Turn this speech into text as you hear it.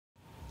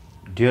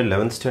Dear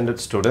 11th standard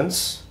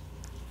students,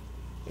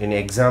 in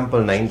example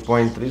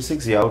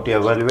 9.36 you have to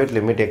evaluate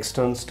limit x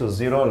tends to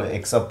 0 or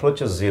x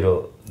approaches 0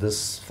 this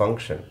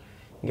function.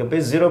 இங்க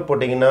போய் 0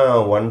 போட்டிங்கன்னா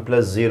 1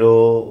 plus 0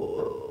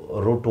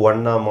 root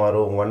 1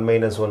 மாறும் 1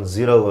 minus 1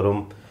 0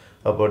 வரும்.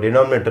 அப்போ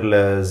denominatorல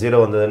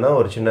 0 வந்ததுன்னா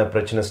ஒரு சின்ன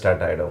பிரச்சனை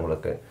ஸ்டார்ட் ஆயிடும்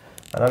உங்களுக்கு.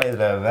 அதனால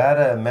இதுல வேற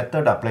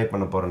மெத்தட் அப்ளை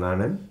பண்ண போறேன்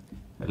நான்.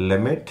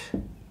 limit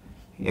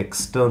x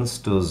tends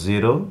to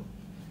 0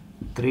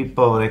 3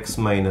 power x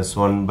minus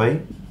 1 by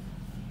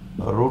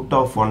root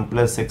of 1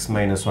 plus x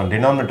minus 1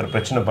 denominator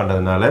பிரச்சனை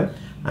பண்றதுனால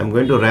I am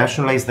going to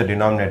rationalize the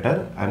denominator.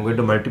 I am going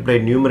to multiply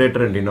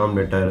numerator and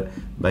denominator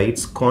by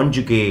its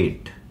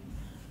conjugate.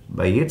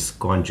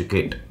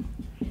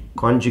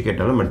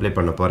 Conjugate ஆல multiply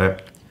பண்ண போறேன்.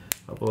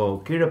 அப்போ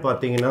கீழ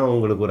பாத்தீங்கன்னா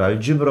உங்களுக்கு ஒரு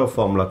algebra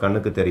formula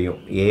கண்ணுக்கு தெரியும்.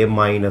 a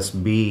minus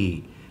b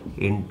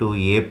into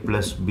a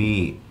plus b.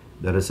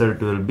 The result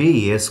will be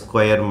a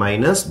square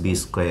minus b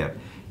square.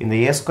 இந்த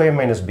a square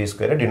minus b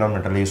square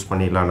denominator use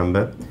பண்ணிடலாம்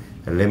நம்ம.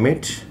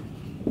 Limit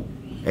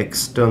x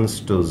tends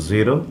to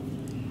 0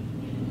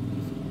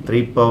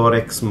 3 power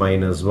x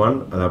minus 1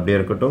 அது அப்படியே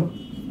இருக்கட்டும்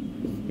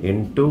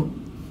into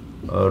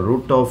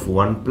root of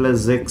 1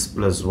 plus x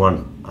plus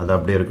 1 அது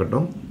அப்படியே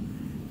இருக்கட்டும்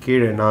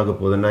கீழே என்ன ஆக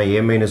போகுதுன்னா a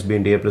minus b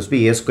into a plus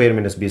b a square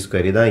minus b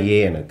square இதான் a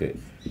எனக்கு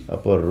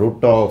அப்போ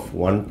root of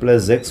 1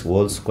 plus x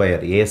whole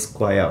square a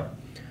square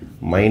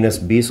minus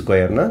b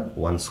square na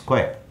 1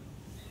 square.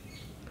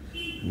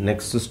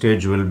 Next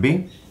stage will be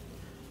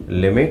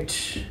limit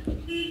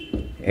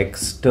x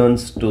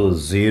tends to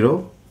 0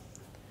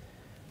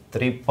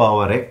 3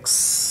 power x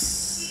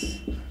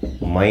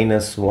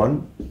minus 1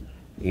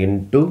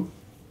 into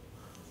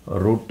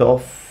root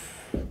of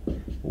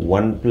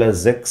 1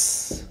 plus x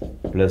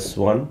plus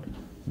 1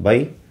 by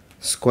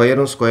square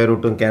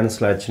root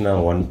cancel ஆச்சுனா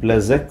 1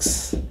 plus x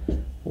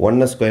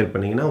 1 square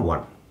பண்ணீங்கன்னா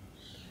 1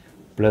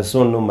 plus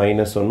 1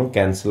 minus 1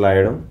 cancel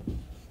ஆயிடும்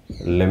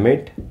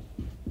limit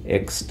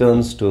x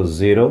tends to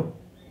 0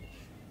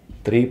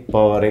 3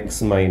 power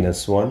x minus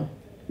 1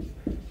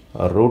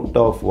 root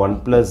of 1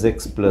 plus x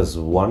plus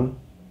 1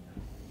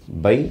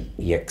 by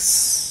x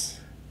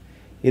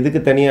இதுக்கு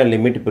தனியா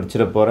limit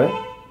பிரிச்சிர போறேன்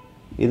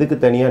இதுக்கு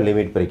தனியா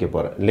limit பிரிக்க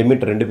போறேன்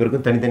லிமிட் ரெண்டு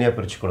பேருக்கும் தனித்தனியா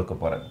பிரிச்சு கொடுக்க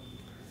போறேன்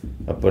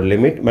அப்ப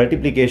லிமிட்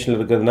மல்டிப்ளிகேஷன்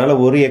இருக்குறதுனால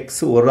ஒரு x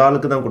ஒரு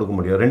ஆளுக்கு தான் கொடுக்க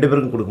முடியும் ரெண்டு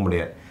பேருக்கும் கொடுக்க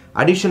முடியாது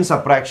அடிஷன்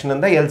சப்ட்ராக்ஷன்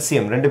இருந்தா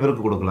LCM ரெண்டு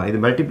பேருக்கும் கொடுக்கலாம் இது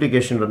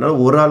மல்டிப்ளிகேஷன்றனால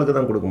ஒரு ஆளுக்கு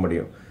தான் கொடுக்க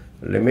முடியும்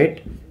limit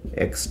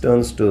x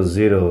tends to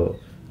 0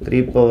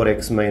 3 power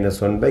x minus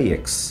 1 by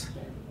x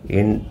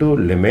into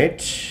limit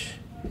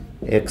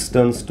x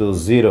tends to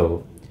 0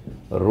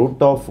 root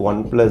of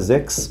 1 plus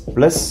x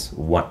plus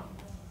 1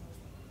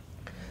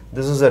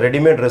 this is a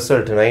ready-made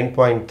result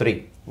 9.3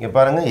 இங்க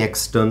பாருங்க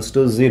x tends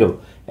to 0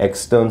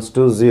 x tends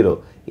to 0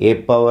 a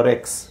power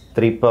x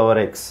 3 power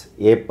x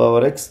a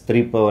power x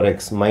 3 power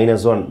x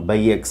minus 1 by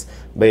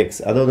x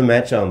அதாவது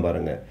match ஆகும்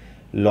பாருங்க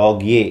log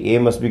a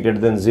must be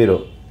greater than 0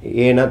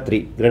 a na 3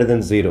 greater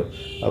than 0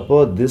 அப்போ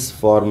this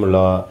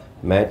formula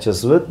matches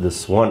with this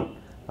one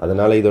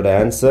அதனால இதோட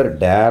answer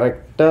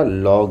டைரக்ட்டா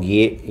log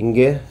a இங்க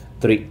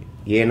 3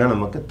 a னா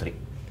நமக்கு 3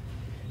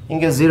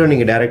 இங்க 0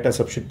 நீங்க டைரக்ட்டா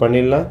சப்ஸ்டிட்யூட்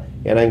பண்ணிடலாம்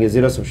ஏனா இங்க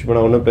 0 சப்ஸ்டிட்யூட்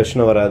பண்ணா ஒண்ணும்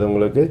பிரச்சனை வராது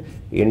உங்களுக்கு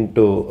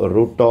into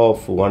root of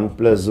 1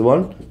 plus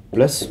 1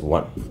 plus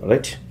 1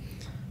 right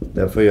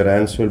therefore your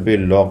answer will be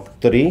log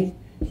 3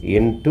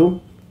 into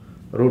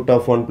root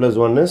of 1 plus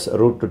 1 is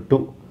root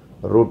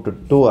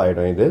 2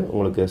 ஆயிடும் இது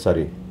உங்களுக்கு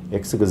சாரி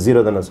x க்கு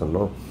 0 தான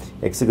சொன்னோம்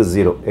x க்கு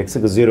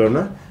 0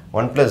 னா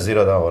 1 plus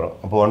 0 தான் வரும்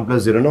அப்போ 1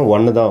 plus 0 னா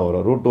 1 தான்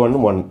வரும் root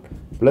 1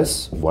 plus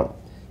 1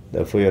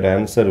 therefore your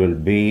answer will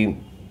be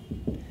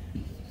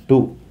 2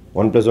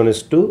 1 plus 1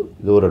 is 2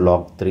 இது ஒரு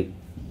log 3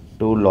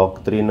 2 log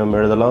 3 நம்ம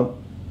எழுதலாம்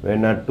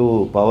வேணா 2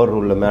 பவர்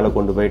ரூல்ல மேல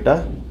கொண்டு போய்ட்டா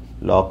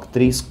log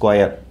 3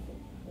 ஸ்கொயர்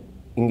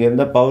இங்க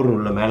இந்த பவர்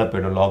ரூல்ல மேல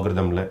போய்டும்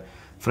லாகரிதம்ல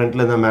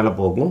ஃப்ரண்ட்ல தான் மேல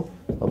போகும்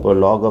அப்போ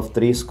log of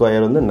 3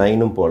 ஸ்கொயர் வந்து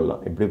 9 ம்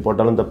போடலாம் இப்படி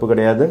போட்டாலும் தப்பு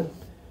கிடையாது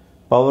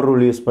பவர்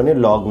ரூல் யூஸ் பண்ணி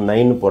log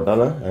 9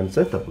 போட்டாலும்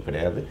ஆன்சர் தப்பு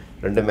கிடையாது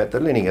ரெண்டு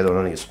மெத்தட்ல நீங்க எத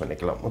வேணாலும் யூஸ்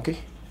பண்ணிக்கலாம் ஓகே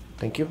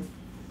थैंक यू